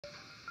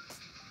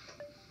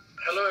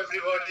Hello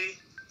everybody,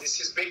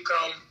 this is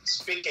Bikram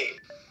speaking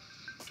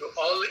to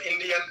all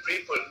Indian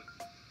people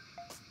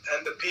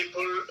and the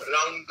people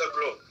around the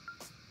globe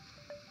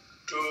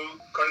to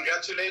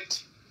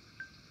congratulate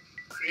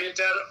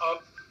creator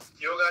of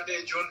Yoga Day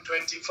June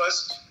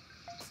 21st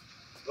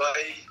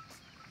by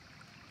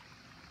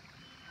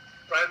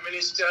Prime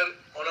Minister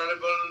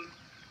Honorable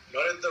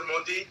Narendra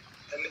Modi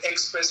and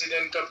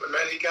ex-President of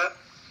America,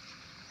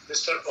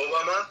 Mr.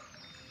 Obama.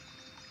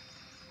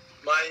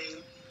 My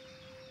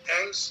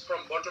thanks from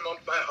bottom of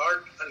my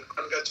heart and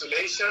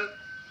congratulations.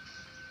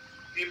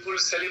 People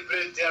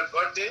celebrate their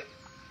birthday,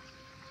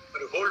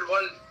 but the whole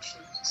world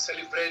should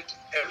celebrate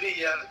every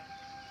year,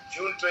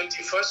 June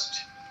 21st,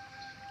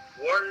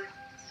 World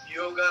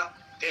Yoga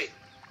Day.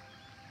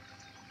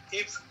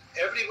 If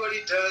everybody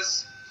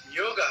does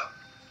yoga,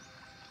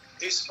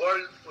 this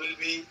world will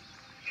be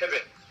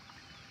heaven.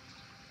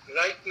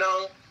 Right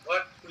now,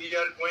 what we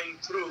are going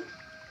through,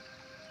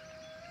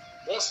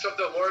 most of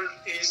the world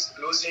is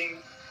losing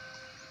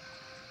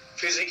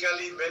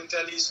physically,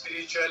 mentally,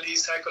 spiritually,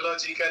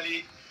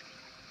 psychologically,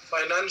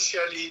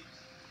 financially,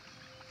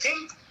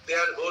 think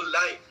their whole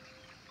life,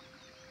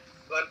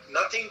 but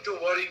nothing to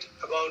worry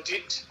about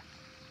it.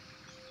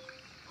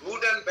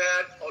 Good and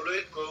bad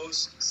always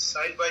goes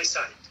side by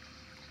side.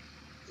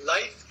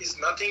 Life is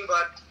nothing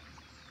but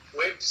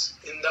waves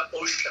in the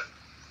ocean,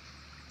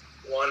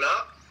 one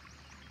up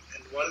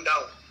and one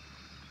down.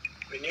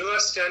 When you are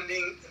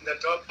standing in the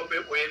top of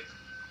a wave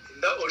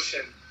in the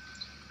ocean,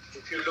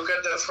 if you look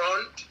at the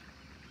front,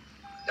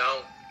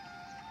 down.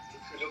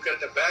 If you look at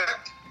the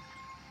back,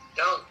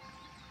 down.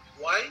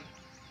 Why?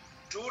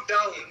 Two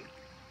down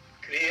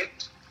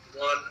create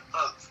one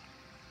up.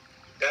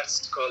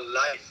 That's called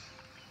life.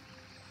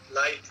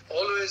 Life,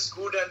 always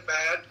good and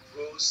bad,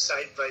 goes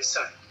side by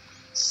side.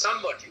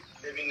 Somebody,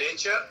 maybe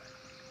nature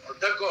or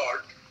the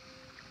God,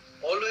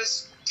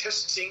 always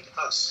testing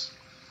us.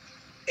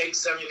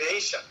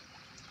 Examination,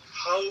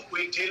 how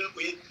we deal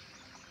with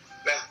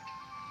bad.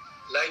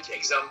 Like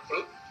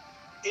example,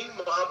 in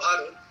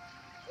Mahabharata,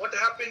 what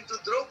happened to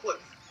Draupadi?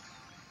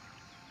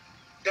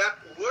 That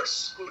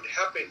worse could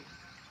happen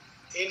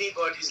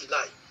anybody's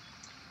life.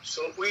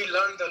 So we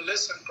learn the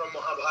lesson from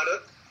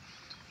Mahabharata.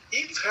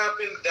 If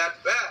happened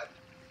that bad,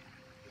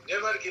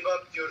 never give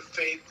up your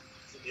faith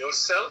in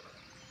yourself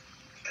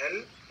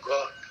and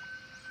God.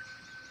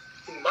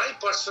 In my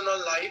personal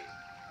life,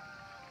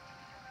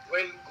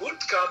 when good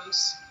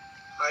comes,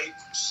 I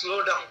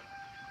slow down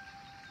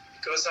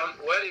because I'm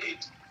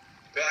worried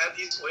bad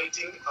is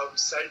waiting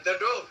outside the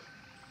door.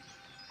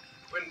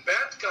 When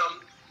bad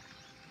comes,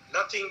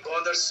 nothing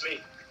bothers me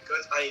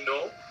because I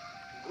know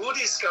good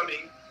is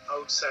coming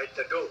outside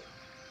the door.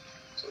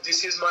 So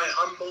this is my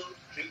humble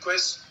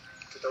request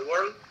to the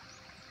world.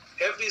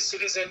 Every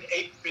citizen,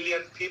 8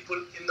 billion people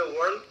in the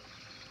world,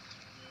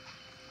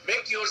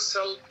 make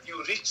yourself,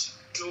 you reach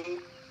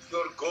to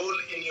your goal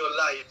in your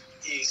life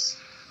is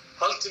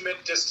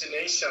ultimate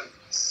destination,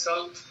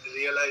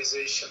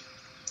 self-realization.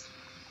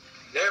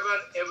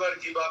 Never ever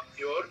give up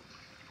your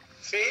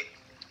faith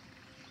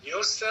in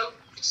yourself,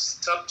 its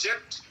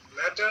subject,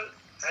 matter,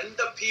 and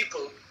the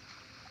people.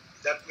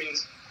 That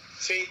means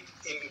faith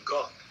in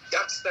God.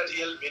 That's the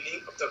real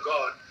meaning of the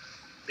God,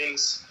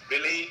 means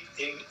believe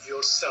in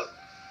yourself.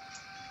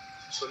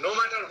 So no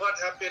matter what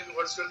happened,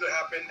 what's going to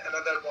happen,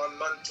 another 1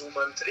 month, 2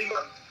 months, 3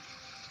 months,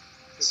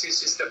 this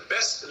is the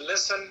best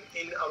lesson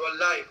in our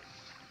life.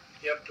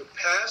 You have to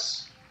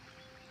pass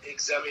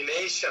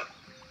examination.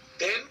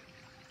 Then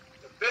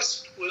the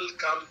best will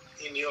come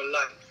in your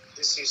life.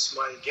 This is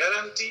my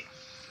guarantee,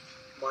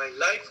 my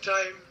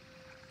lifetime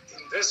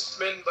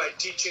investment by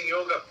teaching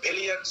yoga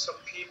billions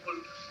of people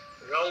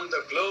around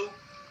the globe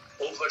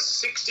over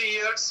 60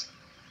 years.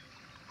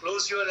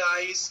 Close your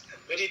eyes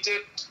and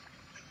meditate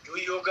and do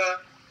yoga,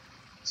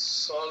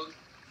 solve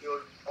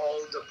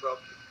all the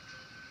problem.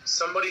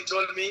 Somebody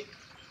told me,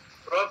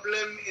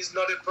 problem is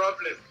not a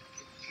problem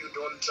if you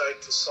don't try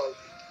to solve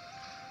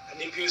it.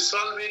 And if you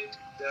solve it,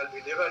 there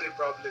will be never a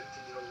problem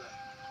in your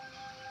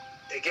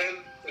life.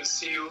 Again, we'll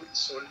see you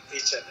soon,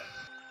 each other.